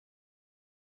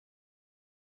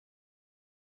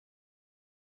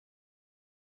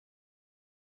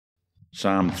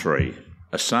Psalm 3,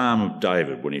 a psalm of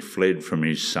David when he fled from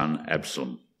his son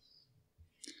Absalom.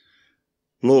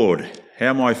 Lord,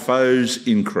 how my foes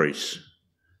increase.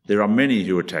 There are many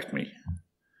who attack me.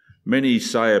 Many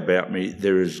say about me,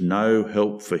 there is no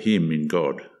help for him in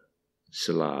God.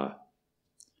 Selah.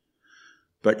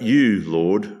 But you,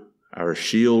 Lord, are a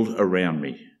shield around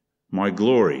me, my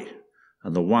glory,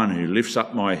 and the one who lifts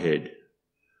up my head.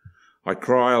 I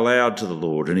cry aloud to the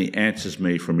Lord, and he answers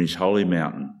me from his holy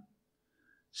mountain.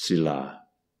 Selah.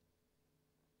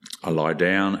 I lie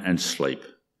down and sleep.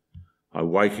 I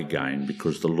wake again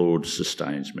because the Lord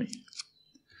sustains me.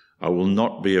 I will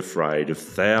not be afraid of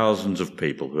thousands of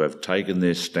people who have taken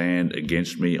their stand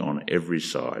against me on every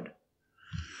side.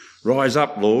 Rise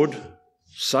up, Lord.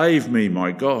 Save me,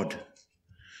 my God.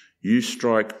 You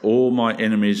strike all my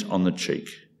enemies on the cheek.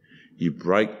 You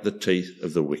break the teeth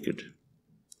of the wicked.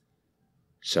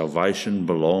 Salvation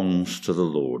belongs to the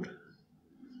Lord.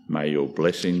 May your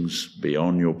blessings be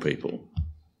on your people.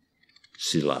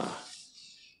 Selah.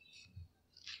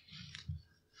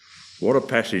 What a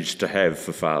passage to have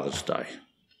for Father's Day.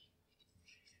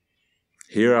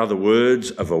 Here are the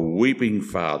words of a weeping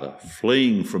father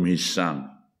fleeing from his son.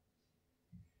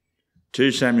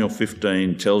 2 Samuel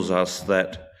 15 tells us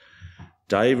that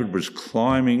David was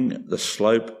climbing the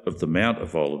slope of the Mount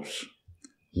of Olives,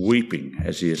 weeping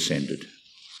as he ascended.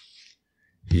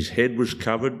 His head was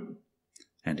covered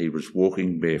and he was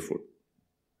walking barefoot.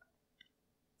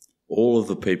 All of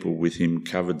the people with him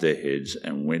covered their heads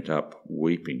and went up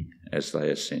weeping as they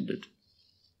ascended.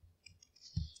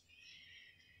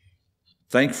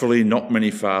 Thankfully, not many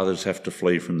fathers have to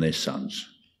flee from their sons.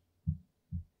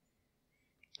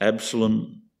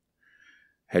 Absalom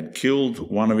had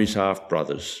killed one of his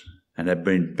half-brothers and had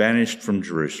been banished from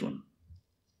Jerusalem.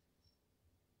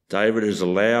 David has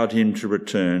allowed him to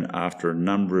return after a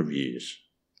number of years.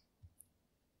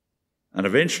 And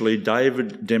eventually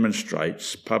David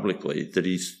demonstrates publicly that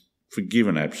he's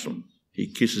forgiven Absalom.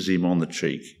 He kisses him on the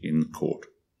cheek in court.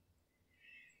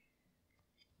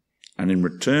 And in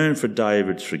return for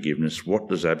David's forgiveness, what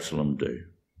does Absalom do?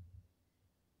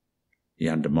 He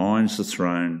undermines the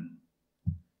throne,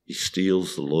 he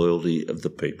steals the loyalty of the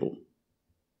people,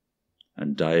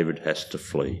 and David has to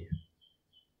flee.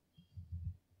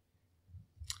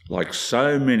 Like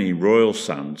so many royal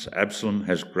sons, Absalom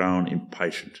has grown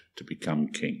impatient to become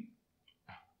king.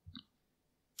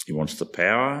 He wants the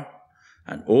power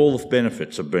and all the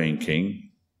benefits of being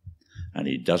king, and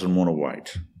he doesn't want to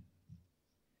wait.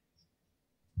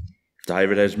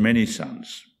 David has many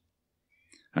sons,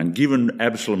 and given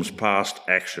Absalom's past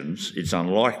actions, it's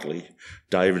unlikely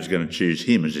David's going to choose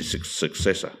him as his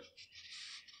successor.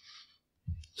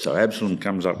 So Absalom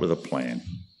comes up with a plan.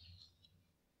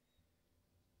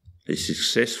 He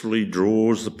successfully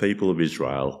draws the people of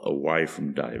Israel away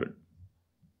from David.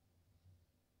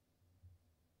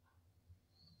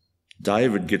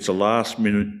 David gets a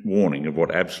last-minute warning of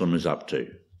what Absalom is up to,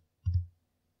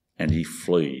 and he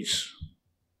flees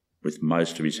with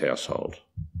most of his household.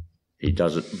 He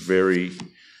does it very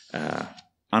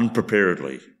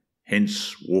unpreparedly,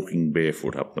 hence walking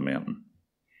barefoot up the mountain.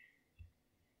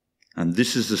 And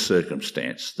this is the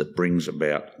circumstance that brings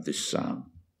about this psalm.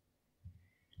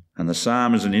 And the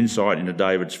psalm is an insight into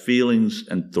David's feelings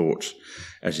and thoughts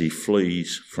as he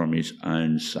flees from his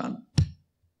own son.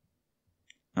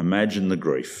 Imagine the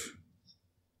grief.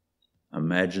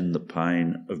 Imagine the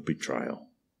pain of betrayal.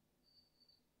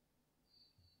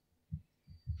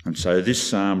 And so this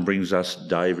psalm brings us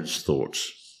David's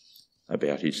thoughts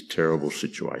about his terrible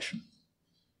situation.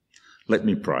 Let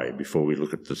me pray before we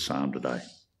look at the psalm today.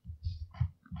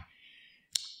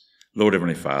 Lord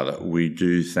Heavenly Father, we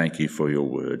do thank you for your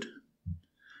word.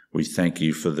 We thank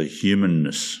you for the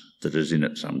humanness that is in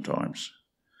it sometimes.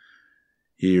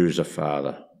 Here is a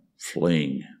father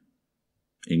fleeing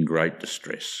in great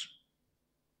distress.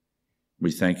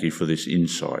 We thank you for this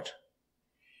insight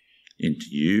into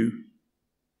you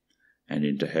and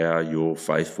into how your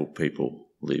faithful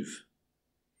people live.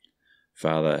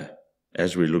 Father,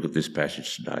 as we look at this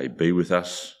passage today, be with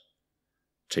us,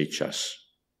 teach us.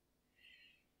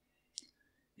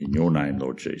 In your name,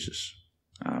 Lord Jesus.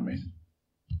 Amen.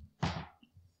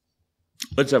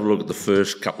 Let's have a look at the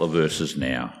first couple of verses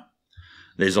now.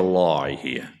 There's a lie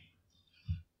here.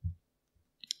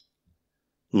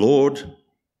 Lord,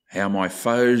 how my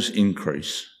foes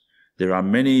increase. There are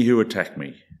many who attack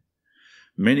me.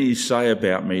 Many say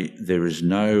about me, there is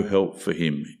no help for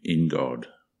him in God.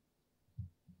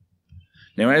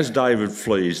 Now, as David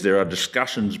flees, there are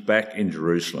discussions back in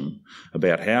Jerusalem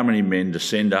about how many men to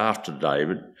send after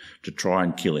David to try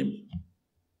and kill him.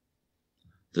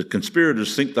 The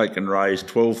conspirators think they can raise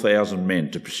 12,000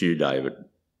 men to pursue David.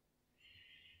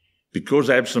 Because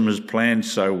Absalom has planned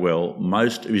so well,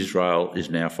 most of Israel is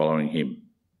now following him.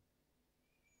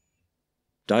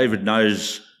 David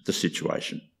knows the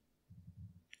situation.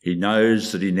 He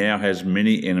knows that he now has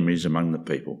many enemies among the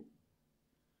people.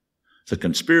 The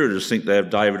conspirators think they have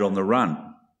David on the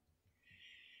run,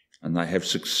 and they have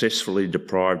successfully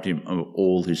deprived him of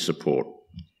all his support,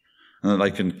 and that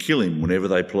they can kill him whenever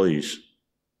they please.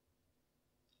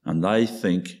 And they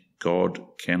think God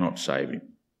cannot save him.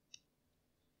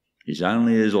 He's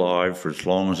only alive for as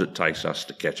long as it takes us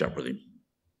to catch up with him.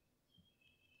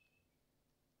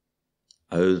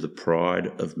 Oh, the pride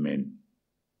of men,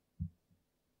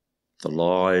 the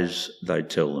lies they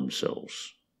tell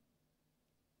themselves.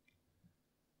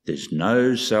 There's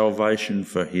no salvation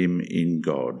for him in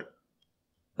God.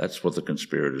 That's what the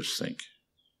conspirators think.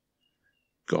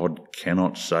 God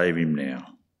cannot save him now.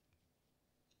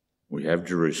 We have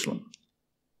Jerusalem.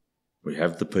 We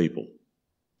have the people.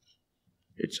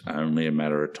 It's only a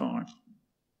matter of time.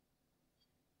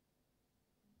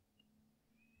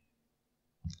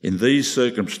 In these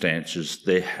circumstances,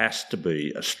 there has to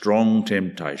be a strong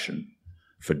temptation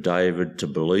for David to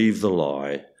believe the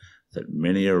lie that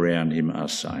many around him are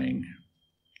saying.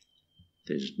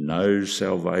 There's no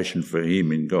salvation for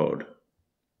him in God.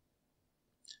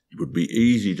 It would be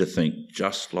easy to think,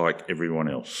 just like everyone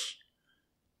else,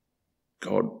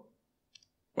 God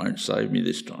won't save me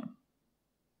this time.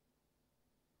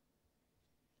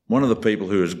 One of the people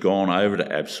who has gone over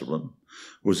to Absalom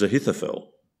was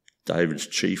Ahithophel, David's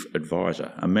chief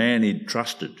advisor, a man he'd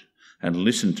trusted and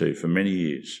listened to for many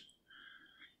years.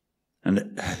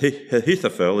 And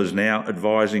Ahithophel is now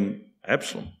advising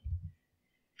Absalom.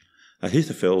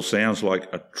 Ahithophel sounds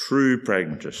like a true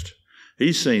pragmatist.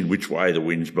 He's seen which way the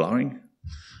wind's blowing.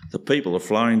 The people are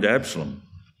flowing to Absalom.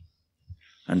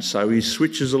 And so he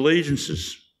switches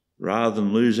allegiances rather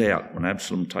than lose out when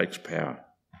Absalom takes power.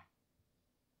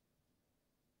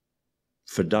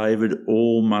 For David,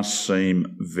 all must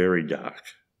seem very dark.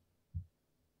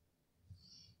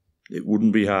 It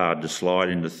wouldn't be hard to slide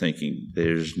into thinking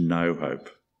there's no hope.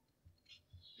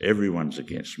 Everyone's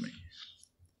against me.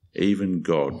 Even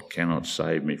God cannot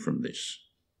save me from this.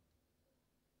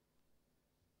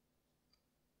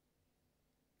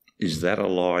 Is that a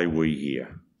lie we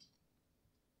hear?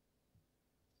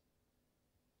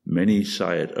 Many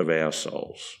say it of our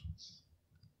souls.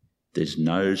 There's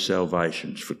no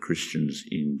salvations for Christians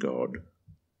in God.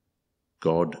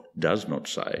 God does not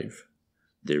save.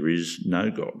 There is no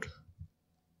God.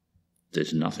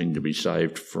 There's nothing to be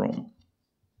saved from.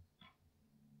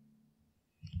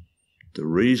 The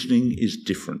reasoning is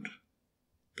different,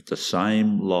 but the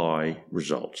same lie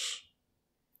results.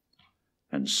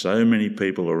 And so many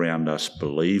people around us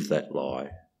believe that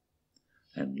lie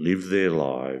and live their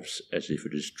lives as if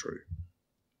it is true.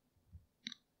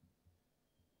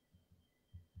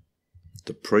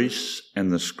 The priests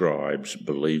and the scribes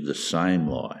believed the same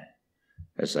lie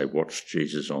as they watched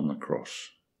Jesus on the cross.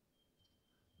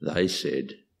 They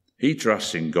said, "He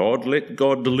trusts in God, let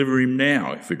God deliver him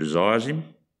now if he desires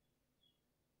him."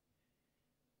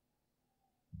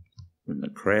 When the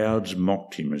crowds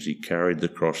mocked him as he carried the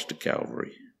cross to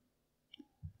Calvary,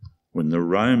 when the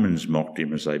Romans mocked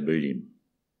him as they beat him,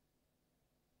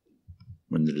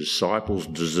 when the disciples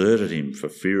deserted him for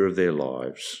fear of their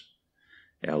lives,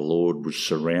 our Lord was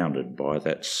surrounded by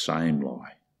that same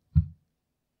lie.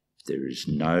 There is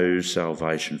no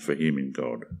salvation for him in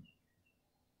God.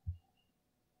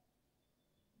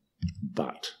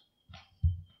 But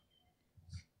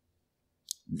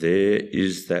there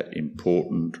is that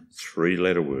important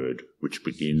three-letter word which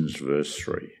begins verse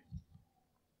 3.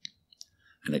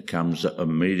 And it comes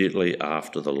immediately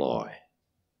after the lie.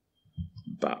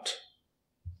 But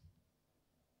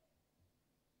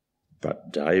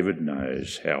David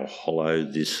knows how hollow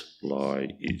this lie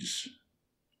is.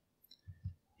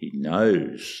 He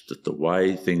knows that the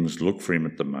way things look for him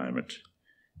at the moment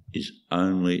is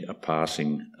only a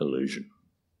passing illusion.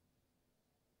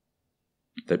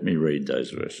 Let me read those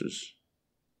verses.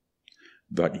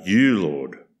 But you,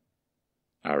 Lord,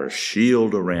 are a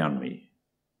shield around me,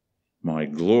 my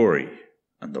glory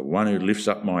and the one who lifts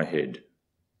up my head.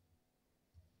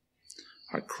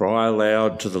 I cry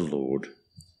aloud to the Lord,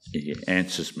 and he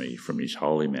answers me from his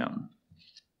holy mountain.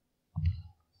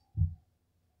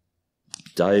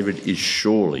 David is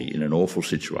surely in an awful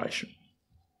situation.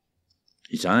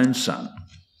 His own son,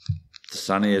 the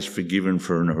son he has forgiven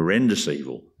for an horrendous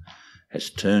evil, has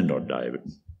turned on David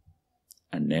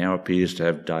and now appears to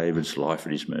have David's life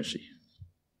at his mercy.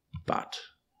 But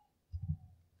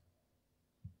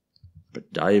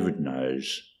David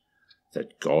knows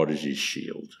that God is his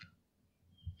shield.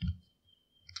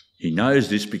 He knows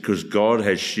this because God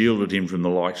has shielded him from the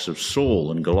likes of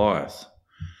Saul and Goliath.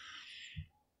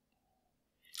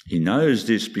 He knows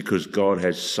this because God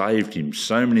has saved him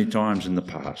so many times in the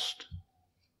past.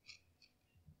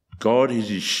 God is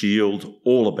his shield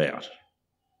all about.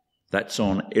 That's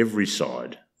on every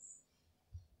side.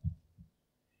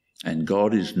 And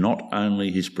God is not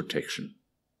only his protection.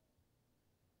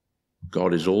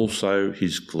 God is also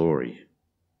his glory.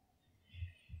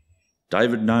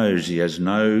 David knows he has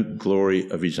no glory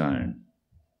of his own.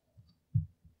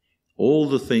 All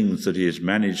the things that he has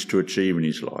managed to achieve in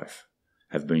his life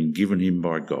have been given him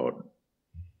by God.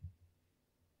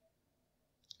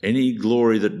 Any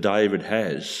glory that David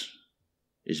has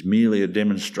is merely a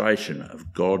demonstration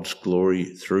of God's glory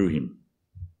through him.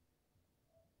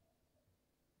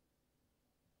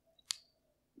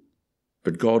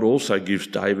 But God also gives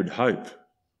David hope.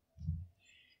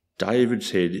 David's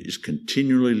head is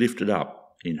continually lifted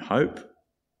up in hope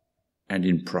and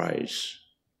in praise.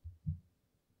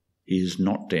 He is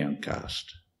not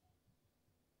downcast.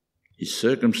 His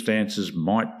circumstances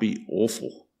might be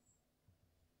awful,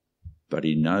 but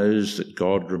he knows that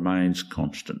God remains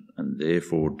constant, and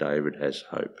therefore David has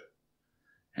hope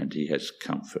and he has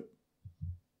comfort.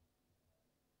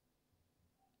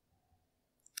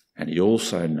 And he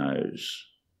also knows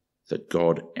that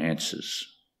God answers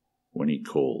when he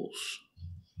calls.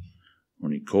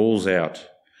 When he calls out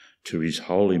to his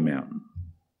holy mountain,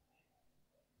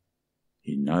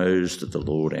 he knows that the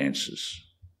Lord answers.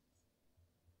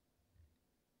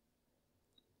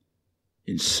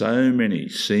 In so many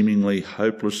seemingly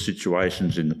hopeless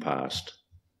situations in the past,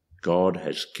 God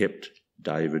has kept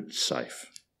David safe.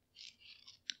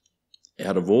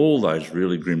 Out of all those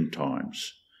really grim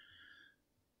times,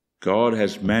 God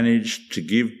has managed to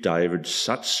give David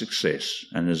such success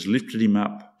and has lifted him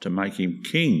up to make him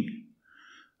king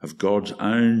of God's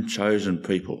own chosen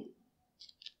people.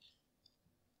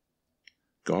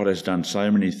 God has done so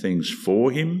many things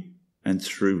for him and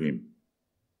through him.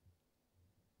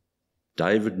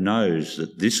 David knows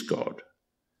that this God,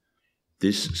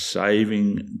 this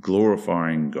saving,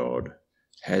 glorifying God,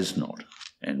 has not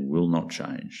and will not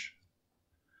change.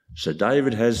 So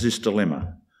David has this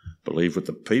dilemma: believe what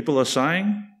the people are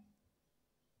saying,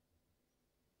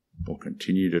 or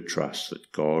continue to trust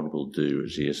that God will do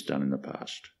as he has done in the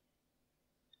past.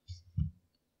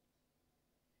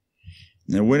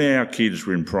 Now, when our kids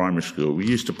were in primary school, we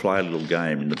used to play a little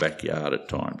game in the backyard at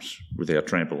times with our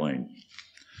trampoline.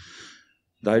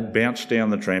 They'd bounce down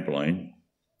the trampoline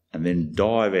and then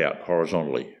dive out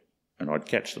horizontally, and I'd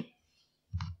catch them.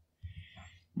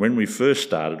 When we first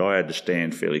started, I had to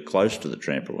stand fairly close to the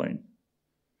trampoline,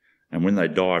 and when they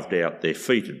dived out, their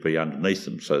feet would be underneath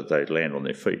them so that they'd land on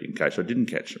their feet in case I didn't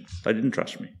catch them. They didn't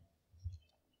trust me.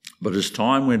 But as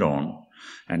time went on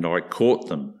and I caught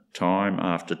them time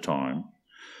after time,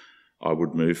 I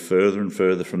would move further and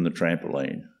further from the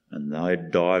trampoline and they'd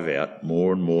dive out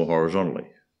more and more horizontally.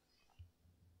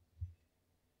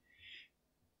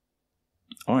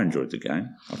 I enjoyed the game.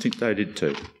 I think they did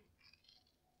too.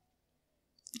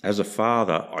 As a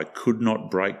father, I could not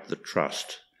break the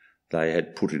trust they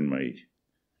had put in me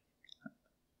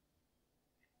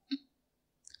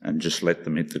and just let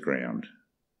them hit the ground.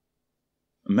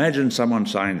 Imagine someone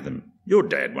saying to them, "Your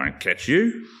dad won't catch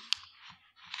you."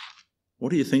 What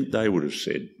do you think they would have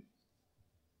said?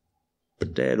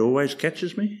 "But Dad always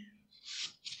catches me."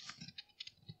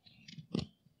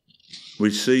 We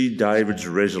see David's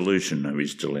resolution of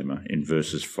his dilemma in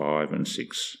verses 5 and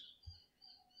 6.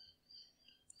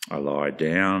 I lie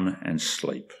down and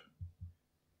sleep.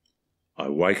 I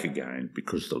wake again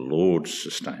because the Lord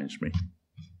sustains me.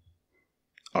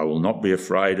 I will not be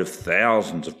afraid of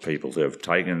thousands of people who have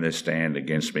taken their stand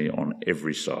against me on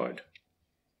every side.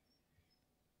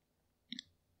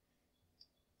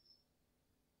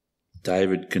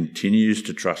 David continues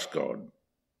to trust God.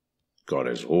 God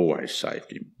has always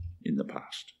saved him in the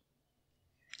past.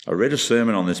 I read a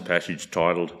sermon on this passage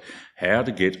titled, "How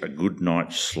to Get a Good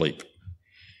Night's Sleep."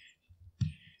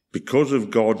 Because of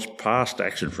God's past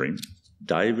action for him,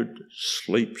 David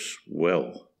sleeps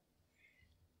well.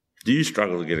 Do you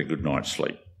struggle to get a good night's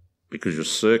sleep because your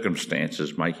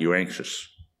circumstances make you anxious?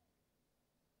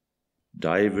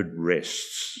 David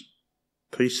rests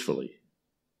peacefully,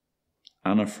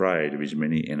 unafraid of his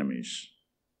many enemies.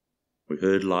 We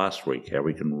heard last week how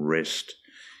we can rest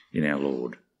in our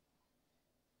Lord.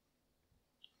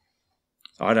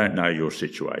 I don't know your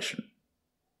situation.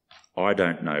 I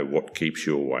don't know what keeps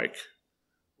you awake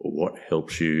or what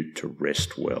helps you to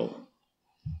rest well.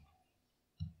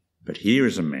 But here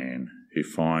is a man who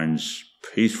finds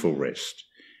peaceful rest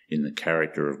in the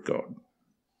character of God.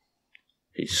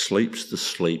 He sleeps the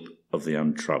sleep of the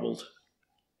untroubled.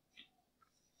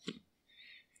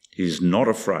 He is not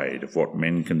afraid of what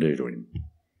men can do to him.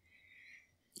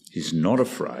 He's not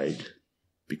afraid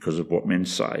because of what men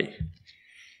say.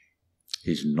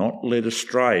 He's not led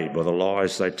astray by the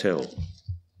lies they tell.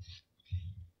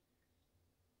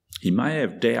 He may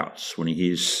have doubts when he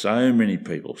hears so many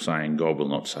people saying God will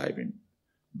not save him,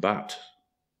 but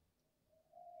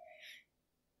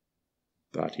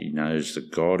he knows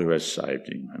that God who has saved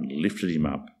him and lifted him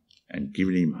up and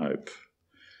given him hope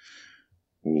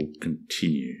will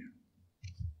continue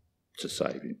to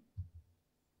save him.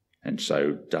 And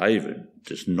so David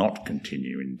does not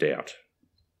continue in doubt.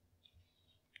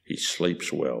 He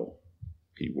sleeps well.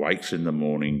 He wakes in the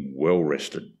morning well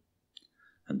rested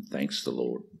and thanks the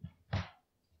Lord.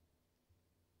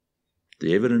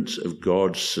 The evidence of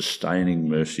God's sustaining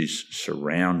mercies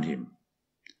surround him,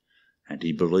 and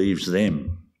he believes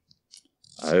them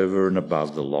over and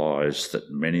above the lies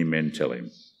that many men tell him,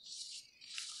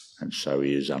 and so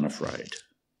he is unafraid.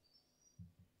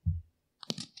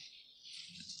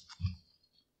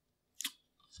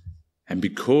 And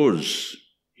because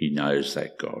he knows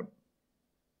that God,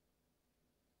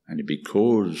 and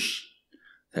because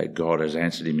that God has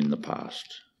answered him in the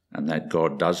past, and that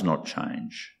God does not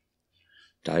change,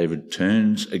 David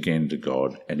turns again to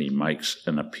God and he makes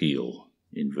an appeal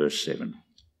in verse 7.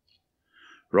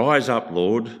 Rise up,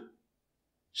 Lord,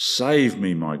 save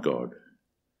me, my God.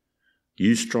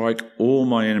 You strike all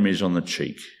my enemies on the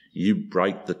cheek. You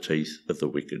break the teeth of the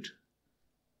wicked.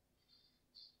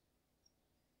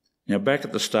 Now, back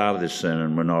at the start of this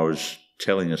sermon, when I was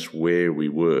telling us where we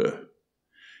were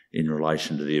in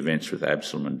relation to the events with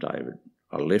Absalom and David,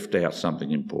 I left out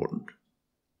something important.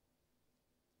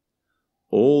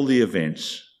 All the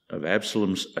events of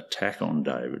Absalom's attack on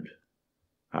David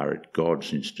are at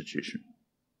God's institution.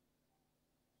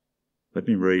 Let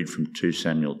me read from 2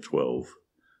 Samuel 12,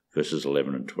 verses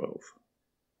 11 and 12.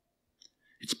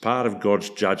 It's part of God's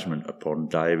judgment upon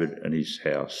David and his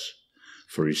house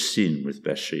for his sin with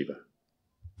Bathsheba.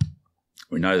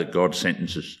 We know that God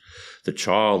sentences the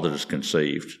child that is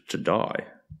conceived to die,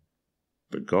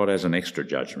 but God has an extra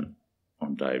judgment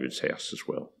on David's house as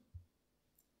well.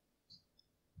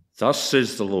 Thus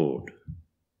says the Lord,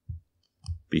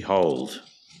 behold,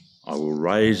 I will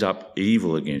raise up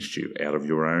evil against you out of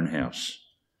your own house,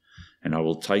 and I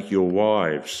will take your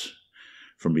wives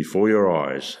from before your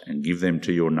eyes and give them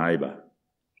to your neighbour,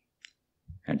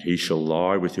 and he shall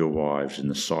lie with your wives in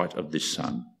the sight of this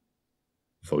sun.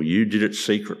 For you did it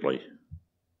secretly,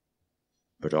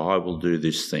 but I will do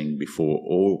this thing before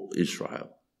all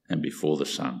Israel and before the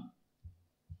sun.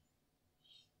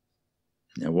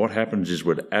 Now what happens is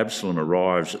when Absalom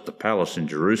arrives at the palace in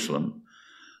Jerusalem,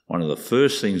 one of the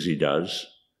first things he does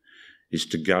is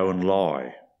to go and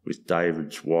lie with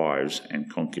David's wives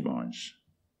and concubines.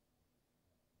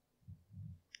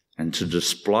 And to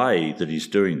display that he's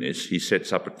doing this, he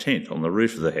sets up a tent on the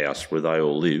roof of the house where they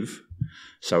all live,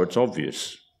 so it's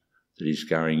obvious that he's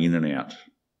going in and out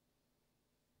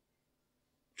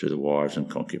to the wives and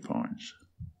concubines.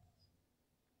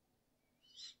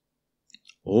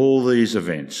 All these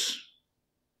events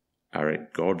are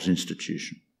at God's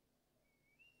institution.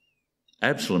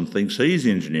 Absalom thinks he's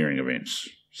engineering events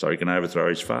so he can overthrow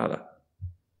his father.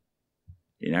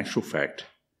 In actual fact,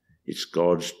 it's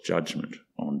God's judgment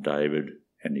on David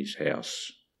and his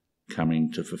house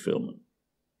coming to fulfilment.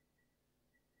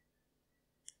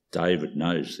 David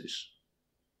knows this.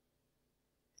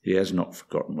 He has not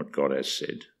forgotten what God has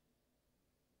said.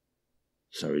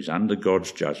 So he's under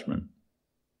God's judgment.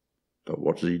 But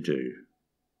what does he do?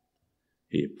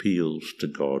 He appeals to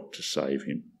God to save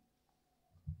him.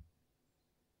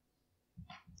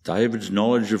 David's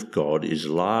knowledge of God is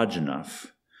large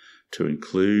enough to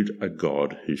include a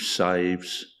God who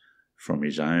saves from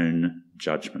his own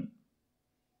judgment.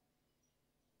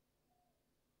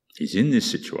 He's in this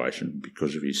situation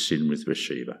because of his sin with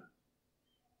Bathsheba.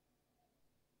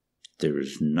 There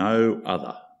is no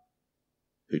other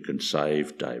who can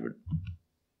save David.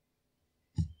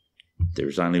 There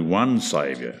is only one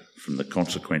saviour from the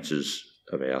consequences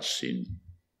of our sin.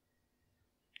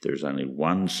 There is only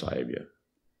one saviour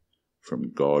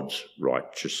from God's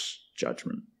righteous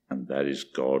judgment, and that is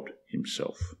God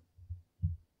himself.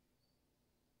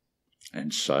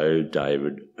 And so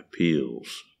David appeals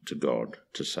to God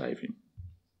to save him.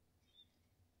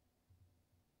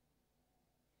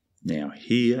 Now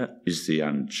here is the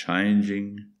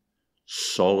unchanging,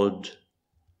 solid,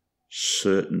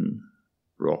 certain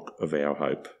rock of our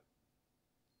hope.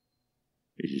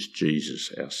 It is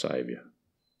Jesus, our Saviour.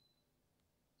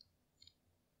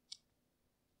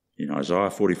 In Isaiah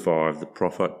 45, the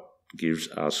prophet gives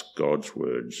us God's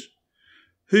words.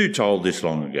 Who told this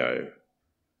long ago?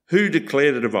 Who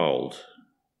declared it of old?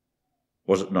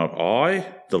 Was it not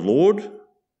I, the Lord?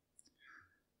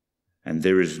 And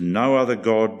there is no other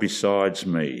God besides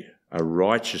me, a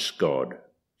righteous God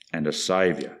and a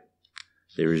Saviour.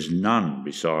 There is none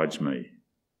besides me.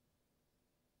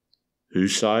 Who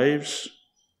saves?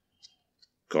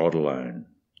 God alone.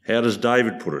 How does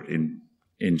David put it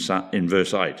in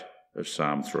verse 8 of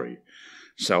Psalm 3?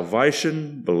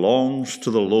 Salvation belongs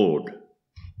to the Lord.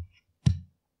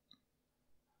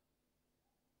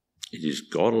 It is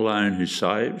God alone who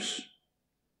saves,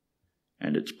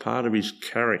 and it's part of his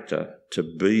character to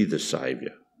be the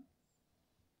Saviour.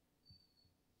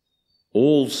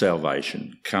 All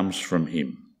salvation comes from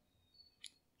him.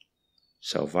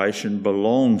 Salvation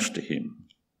belongs to him.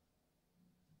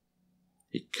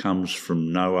 It comes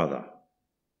from no other.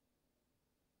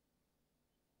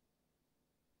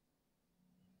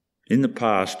 In the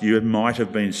past, you might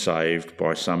have been saved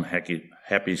by some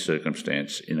happy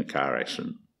circumstance in a car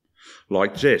accident.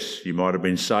 Like Jess, you might have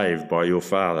been saved by your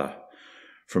father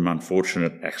from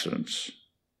unfortunate accidents.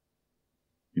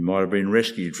 You might have been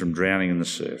rescued from drowning in the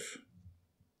surf.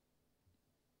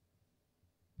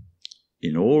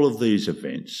 In all of these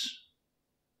events,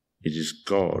 it is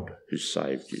God who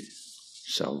saved you.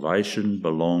 Salvation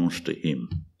belongs to him.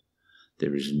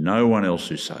 There is no one else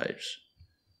who saves.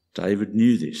 David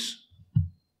knew this.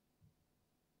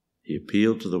 He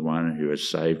appealed to the one who has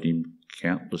saved him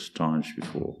countless times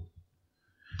before.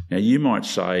 Now you might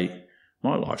say,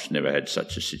 my life's never had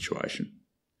such a situation.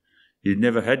 You've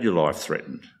never had your life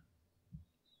threatened.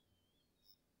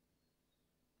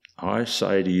 I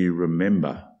say to you,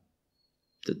 remember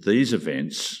that these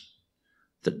events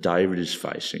that David is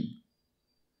facing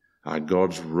are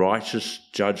God's righteous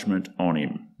judgment on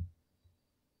him.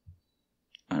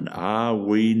 And are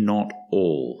we not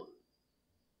all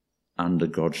under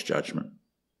God's judgment?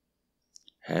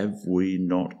 Have we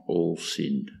not all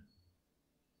sinned?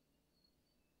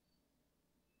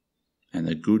 And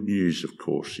the good news, of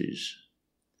course, is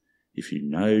if you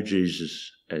know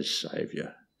Jesus as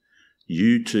Saviour,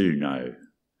 you too know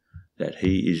that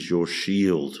he is your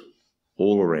shield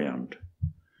all around.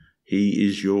 He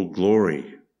is your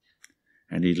glory,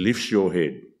 and he lifts your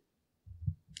head,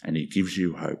 and he gives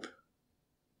you hope.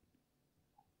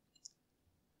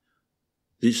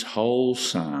 This whole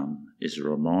psalm is a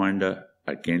reminder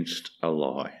against a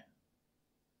lie.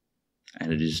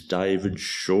 And it is David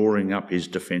shoring up his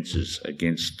defences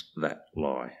against that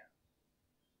lie.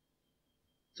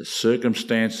 The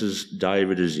circumstances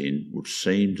David is in would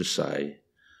seem to say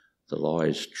the lie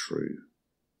is true.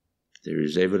 There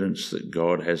is evidence that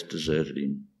God has deserted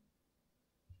him.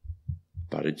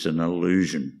 But it's an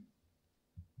illusion.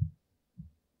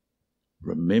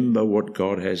 Remember what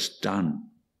God has done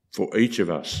for each of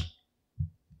us.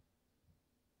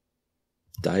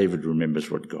 David remembers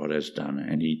what God has done,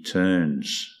 and he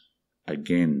turns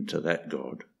again to that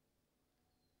God.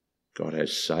 God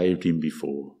has saved him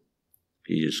before.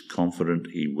 He is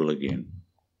confident he will again.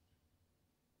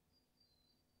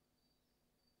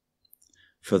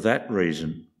 For that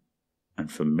reason,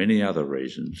 and for many other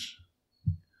reasons,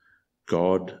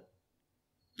 God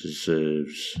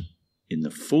deserves, in the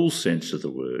full sense of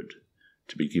the word,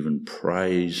 to be given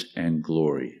praise and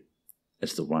glory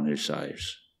as the one who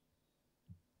saves.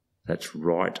 That's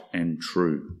right and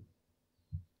true.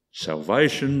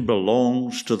 Salvation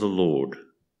belongs to the Lord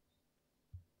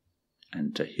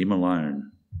and to him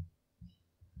alone.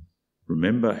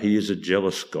 Remember, he is a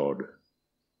jealous God.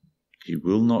 He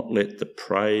will not let the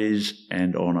praise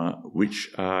and honour which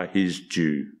are his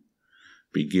due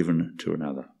be given to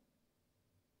another.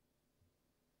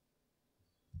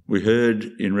 We heard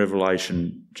in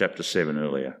Revelation chapter 7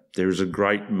 earlier, there is a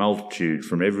great multitude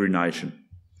from every nation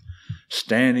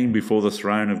standing before the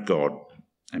throne of God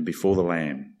and before the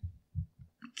Lamb,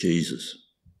 Jesus.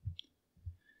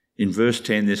 In verse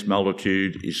 10, this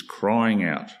multitude is crying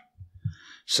out,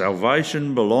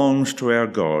 "Salvation belongs to our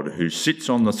God who sits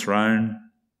on the throne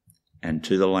and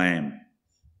to the Lamb."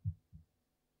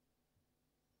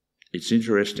 It's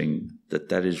interesting that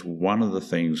that is one of the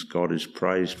things God is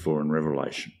praised for in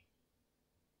Revelation.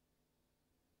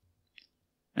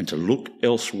 And to look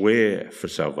elsewhere for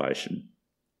salvation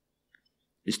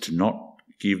is to not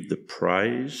give the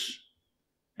praise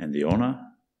and the honour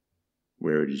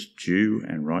where it is due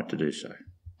and right to do so.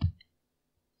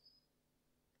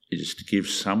 It is to give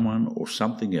someone or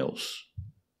something else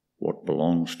what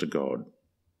belongs to God.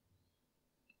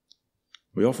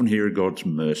 We often hear of God's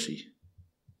mercy.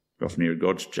 We often hear of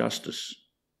God's justice,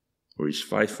 or his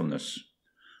faithfulness,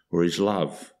 or his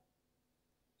love.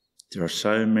 There are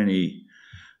so many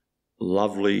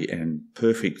lovely and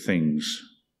perfect things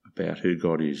about who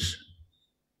God is.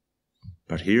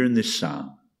 But here in this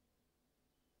psalm,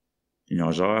 in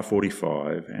Isaiah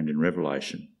 45 and in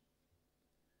Revelation,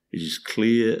 it is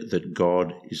clear that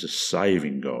God is a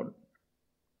saving God.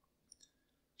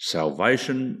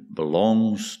 Salvation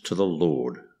belongs to the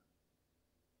Lord,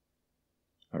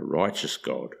 a righteous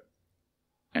God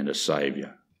and a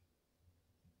Saviour.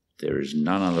 There is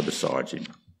none other besides him.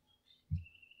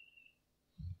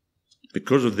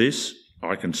 Because of this,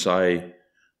 I can say,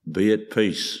 be at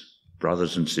peace,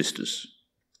 brothers and sisters.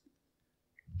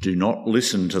 Do not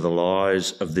listen to the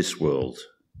lies of this world.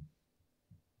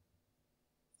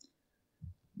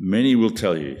 Many will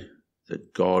tell you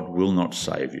that God will not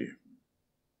save you.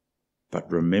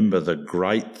 But remember the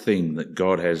great thing that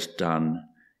God has done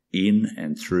in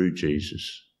and through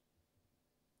Jesus,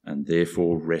 and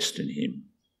therefore rest in him.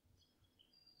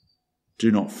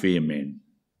 Do not fear men.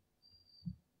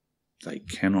 They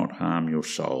cannot harm your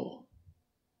soul.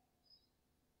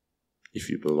 If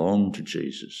you belong to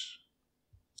Jesus,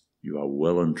 you are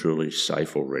well and truly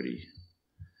safe already,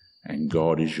 and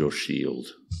God is your shield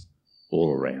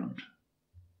all around.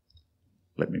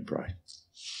 Let me pray.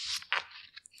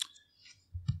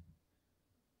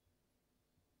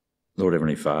 Lord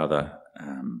Heavenly Father,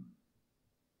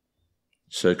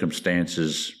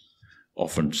 circumstances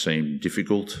often seem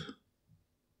difficult,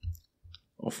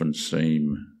 often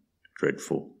seem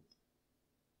dreadful,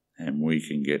 and we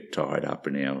can get tied up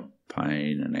in our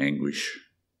pain and anguish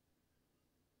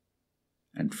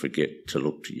and forget to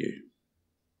look to you.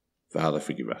 Father,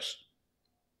 forgive us.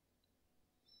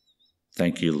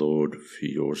 Thank you, Lord, for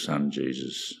your Son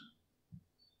Jesus,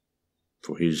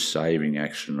 for his saving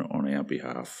action on our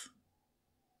behalf.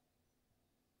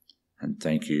 And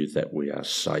thank you that we are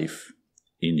safe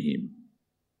in him,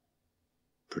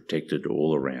 protected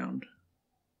all around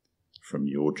from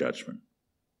your judgment.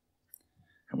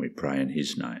 And we pray in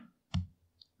his name.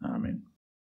 Amen.